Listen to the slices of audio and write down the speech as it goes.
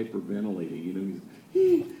hyperventilating, and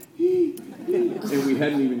we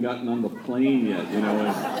hadn't even gotten on the plane yet,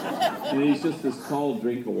 and he's just this tall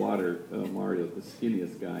drink of water, Mario, the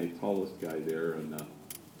skinniest guy, tallest guy there, and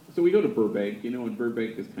so we go to Burbank, and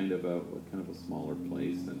Burbank is kind of a smaller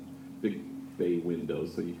place, and big bay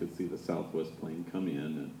windows, so you could see the Southwest plane come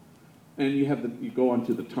in, and you go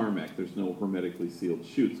onto the tarmac. There's no hermetically sealed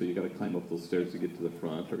chute, so you got to climb up those stairs to get to the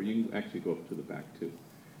front, or you can actually go up to the back too.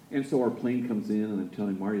 And so our plane comes in, and I'm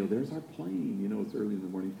telling Mario, "There's our plane." It's early in the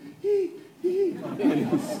morning. And I think I'm going to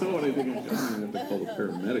have to call the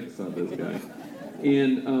paramedics on this guy.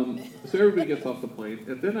 And so everybody gets off the plane,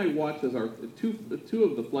 and then I watch as our two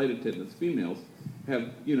of the flight attendants, females,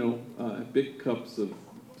 have big cups of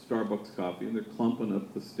Starbucks coffee, and they're clumping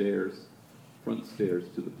up the stairs, front stairs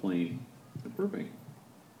to the plane, at Burbank,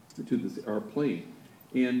 to our plane.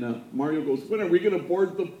 And Mario goes, "When are we going to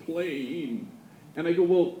board the plane?" And I go,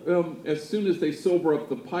 "Well, as soon as they sober up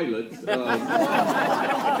the pilots, there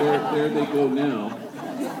they go now."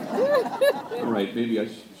 All right, maybe I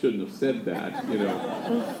shouldn't have said that,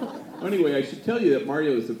 Anyway, I should tell you that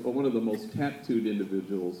Mario is one of the most tattooed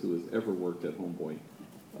individuals who has ever worked at Homeboy.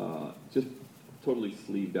 Just totally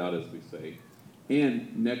sleeved out, as we say,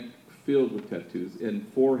 and neck filled with tattoos, and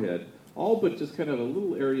forehead, all but just kind of a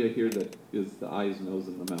little area here that is the eyes, nose,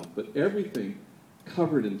 and the mouth, but everything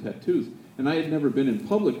covered in tattoos. And I had never been in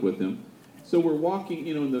public with him, so we're walking,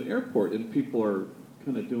 in the airport, and people are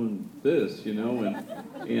kind of doing this,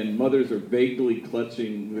 and mothers are vaguely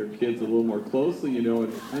clutching their kids a little more closely, and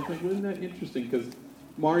I think, isn't that interesting? Because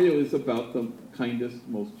Mario is about the kindest,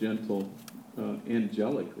 most gentle,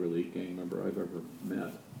 angelic, really, gang member I've ever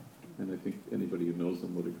met, and I think anybody who knows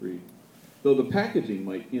him would agree. Though the packaging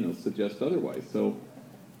might, suggest otherwise. So,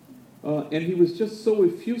 and he was just so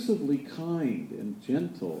effusively kind and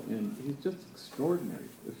gentle, and he's just extraordinary,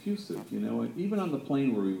 effusive, And even on the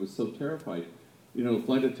plane where he was so terrified, the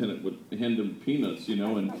flight attendant would hand him peanuts,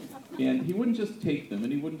 and he wouldn't just take them,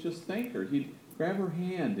 and he wouldn't just thank her. He'd grab her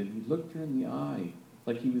hand, and he'd look her in the eye,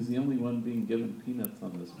 like he was the only one being given peanuts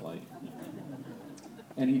on this flight.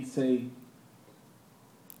 And he'd say,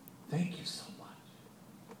 "Thank you so much,"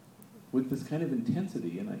 with this kind of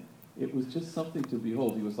intensity, and it was just something to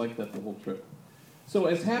behold. He was like that the whole trip. So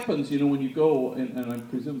as happens, when you go, and I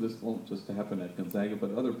presume this won't just happen at Gonzaga,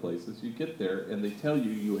 but other places, you get there, and they tell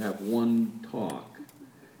you have one talk,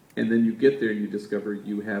 and then you get there and you discover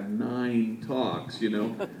you have 9 talks,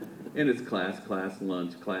 and it's class,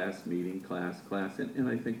 lunch, class, meeting, class, and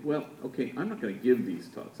I think, well, okay, I'm not going to give these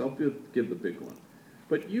talks. I'll give the big one.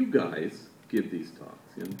 But you guys give these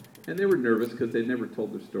talks, and they were nervous because they'd never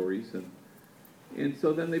told their stories, and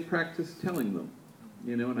so then they practiced telling them,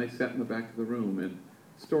 and I sat in the back of the room, and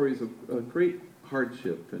stories of great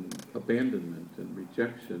hardship and abandonment and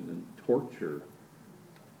rejection and torture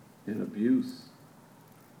and abuse.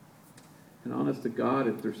 And honest to God,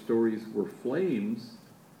 if their stories were flames,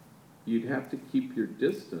 you'd have to keep your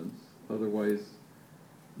distance, otherwise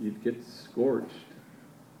you'd get scorched.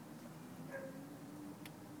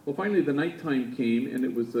 Well, finally the nighttime came, and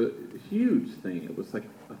it was a huge thing. It was like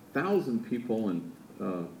 1,000 people, and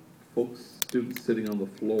students sitting on the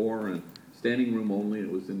floor, and standing room only. It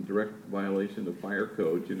was in direct violation of fire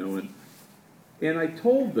code, and I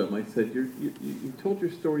told them, I said, you told your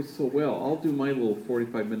story so well. I'll do my little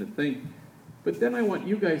 45-minute thing, but then I want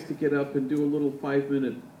you guys to get up and do a little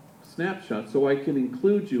 5-minute snapshot so I can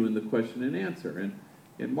include you in the question and answer.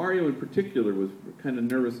 And Mario in particular was kind of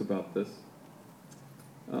nervous about this.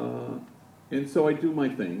 And so I do my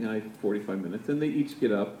thing. I have 45 minutes, and they each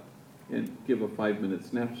get up and give a 5-minute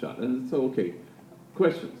snapshot. And so, okay,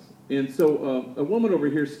 questions. And so a woman over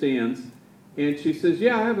here stands, and she says,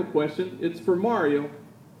 "Yeah, I have a question. It's for Mario."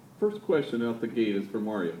 First question out the gate is for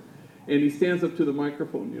Mario. And he stands up to the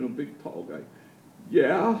microphone, big, tall guy.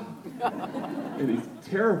 "Yeah?" And he's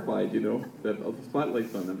terrified, that the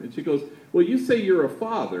spotlight's on him. And she goes, "Well, you say you're a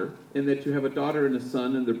father, and that you have a daughter and a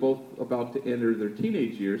son, and they're both about to enter their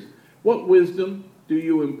teenage years. What wisdom do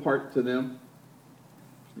you impart to them?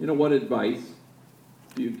 What advice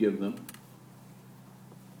do you give them?"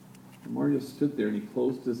 And Mario stood there, and he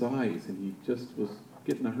closed his eyes, and he just was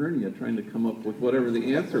getting a hernia trying to come up with whatever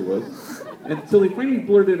the answer was, until he finally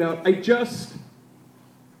blurted out, "I just..."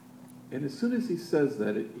 And as soon as he says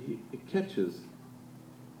that, it catches,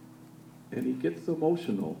 and he gets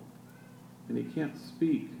emotional, and he can't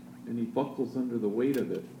speak, and he buckles under the weight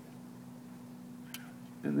of it.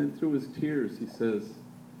 And then through his tears, he says,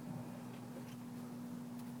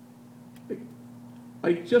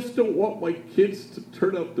 I just don't want my kids to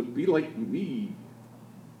turn out to be like me."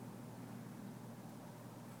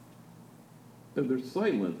 And there's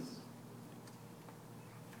silence.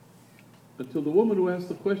 until the woman who asked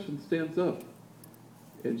the question stands up.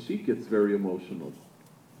 And she gets very emotional,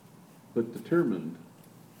 but determined.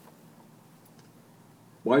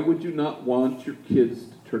 Why would you not want your kids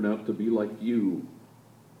to turn out to be like you?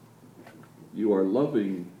 You are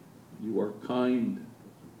loving, you are kind,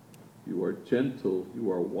 you are gentle,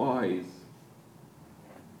 you are wise.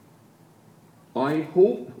 I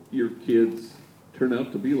hope your kids turn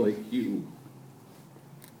out to be like you.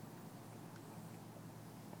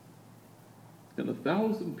 And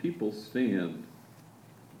 1,000 people stand,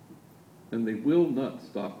 and they will not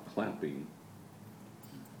stop clapping.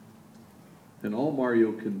 And all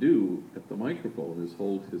Mario can do at the microphone is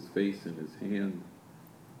hold his face in his hand,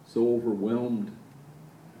 so overwhelmed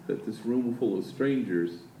that this room full of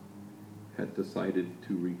strangers had decided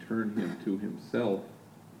to return him to himself.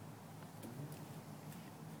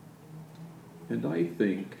 And I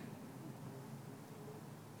think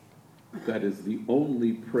that is the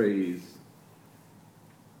only praise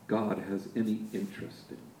God has any interest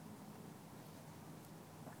in.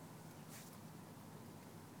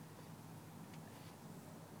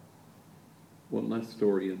 One last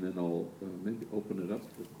story, and then I'll maybe open it up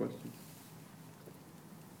for questions.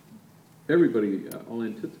 Everybody, I'll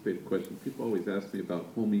anticipate a question. People always ask me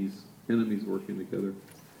about homies, enemies working together.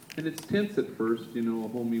 And it's tense at first, you know, a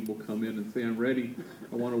homie will come in and say, I'm ready,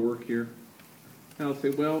 I want to work here. And I'll say,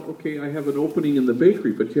 well, okay, I have an opening in the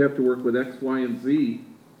bakery, but you have to work with X, Y, and Z.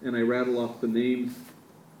 And I rattle off the names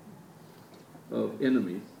of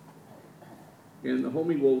enemies. And the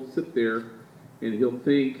homie will sit there, and he'll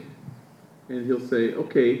think, and he'll say,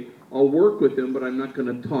 okay, I'll work with him, but I'm not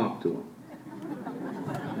going to talk to him.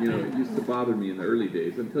 You know, it used to bother me in the early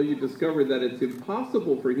days, until you discover that it's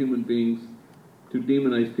impossible for human beings to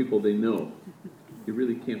demonize people they know. You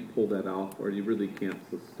really can't pull that off, or you really can't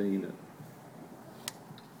sustain it.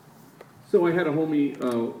 So I had a homie,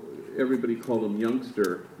 everybody called him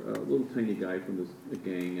Youngster, a little tiny guy from this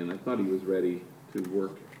gang, and I thought he was ready to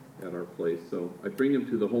work at our place. So I bring him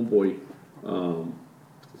to the Homeboy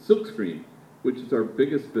Silkscreen, which is our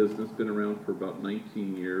biggest business, been around for about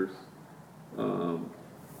 19 years.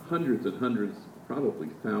 Hundreds and hundreds, probably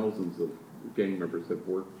thousands of gang members have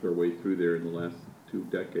worked their way through there in the last 2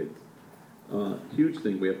 decades. Huge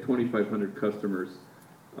thing. We have 2,500 customers,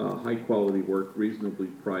 high quality work, reasonably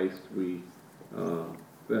priced. We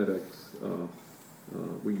FedEx,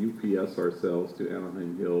 we UPS ourselves to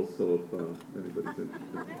Anaheim Hills, so if anybody's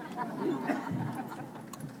interested.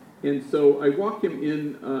 And so I walk him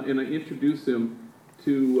in and I introduce him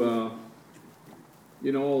to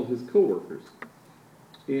all his coworkers.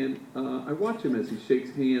 And I watch him as he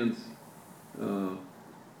shakes hands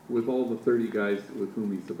with all the 30 guys with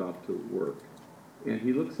whom he's about to work. And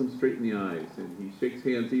he looks them straight in the eyes, and he shakes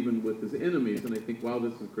hands even with his enemies, and I think, wow,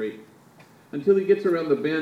 this is great. Until he gets around the bend